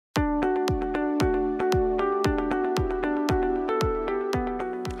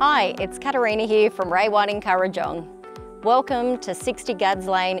Hi, it's Katarina here from Ray White in Kurrajong. Welcome to 60 Gadds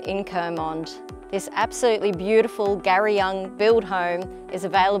Lane in Kurmond. This absolutely beautiful Gary Young build home is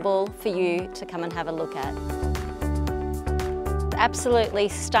available for you to come and have a look at. Absolutely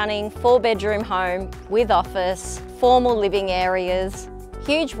stunning 4-bedroom home with office, formal living areas,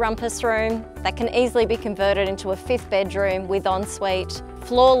 huge rumpus room that can easily be converted into a 5th bedroom with ensuite,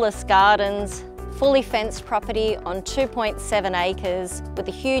 flawless gardens, fully fenced property on 2.7 acres with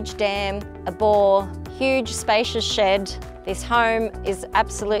a huge dam, a bore, huge spacious shed. This home is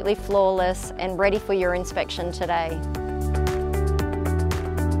absolutely flawless and ready for your inspection today.